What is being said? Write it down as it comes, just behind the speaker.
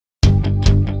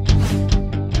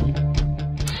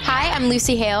I'm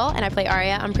Lucy Hale, and I play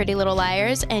Aria on Pretty Little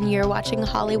Liars, and you're watching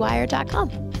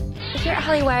Hollywire.com. Here at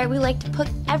Hollywire, we like to put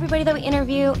everybody that we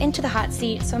interview into the hot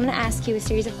seat, so I'm going to ask you a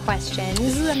series of questions.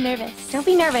 Ooh, I'm nervous. Don't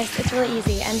be nervous. It's really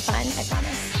easy and fun, I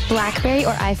promise. BlackBerry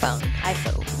or iPhone?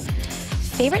 iPhone.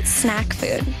 Favorite snack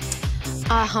food?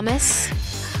 Hummus.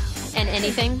 And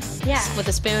anything. Yeah. With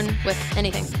a spoon, with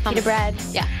anything. Pita bread.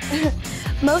 Yeah.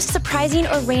 Most surprising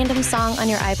or random song on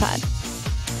your iPod?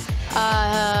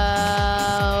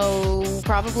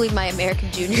 Probably my American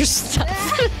Junior stuff.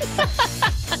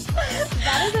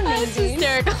 That is amazing.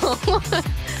 Hysterical.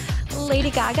 Lady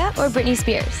Gaga or Britney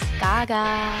Spears?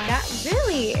 Gaga.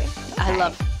 Really? I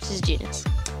love her. She's a genius.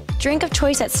 Drink of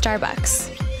choice at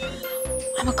Starbucks?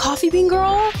 I'm a coffee bean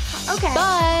girl. Okay.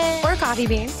 But Or coffee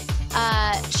bean?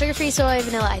 sugar-free soy,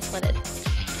 vanilla isolated.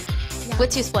 Yeah.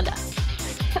 With 2 Splenda.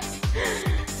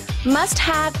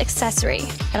 Must-have accessory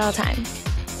at all time?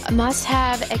 A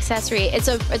must-have accessory. It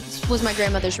was my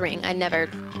grandmother's ring. I'm not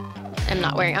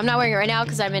wearing it right now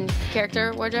because I'm in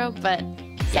character wardrobe, but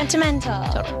Sentimental.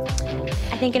 totally.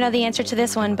 I think I know the answer to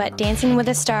this one, but Dancing with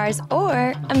the Stars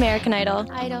or American Idol?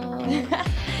 Idol.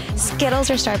 Skittles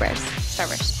or Starburst?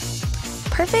 Starburst.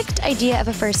 Perfect idea of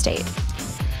a first date?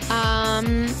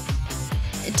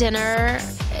 Dinner.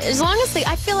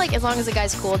 I feel like as long as the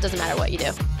guy's cool, it doesn't matter what you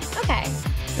do. Okay.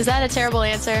 Is that a terrible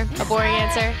answer? A boring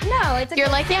answer? No, it's a You're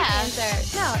good like, yeah.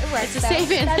 answer. No, it works. It's a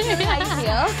safe answer. That's really how you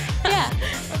feel. Yeah.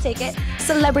 I'll take it.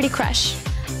 Celebrity crush?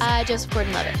 Joseph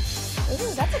Gordon-Levitt.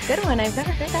 Ooh, that's a good one. I've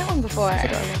never heard that one before.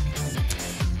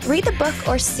 Read the book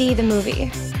or see the movie?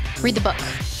 Read the book.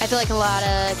 I feel like in a lot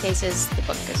of cases, the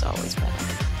book is always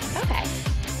better. Okay.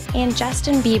 And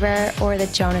Justin Bieber or the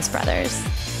Jonas Brothers?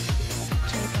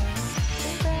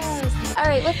 All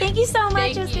right, well, thank you so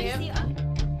much. Thank It was good you. to see you.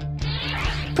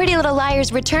 Pretty Little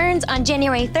Liars returns on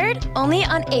January 3rd, only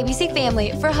on ABC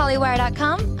Family. For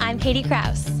Hollywire.com, I'm Katie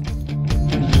Krause.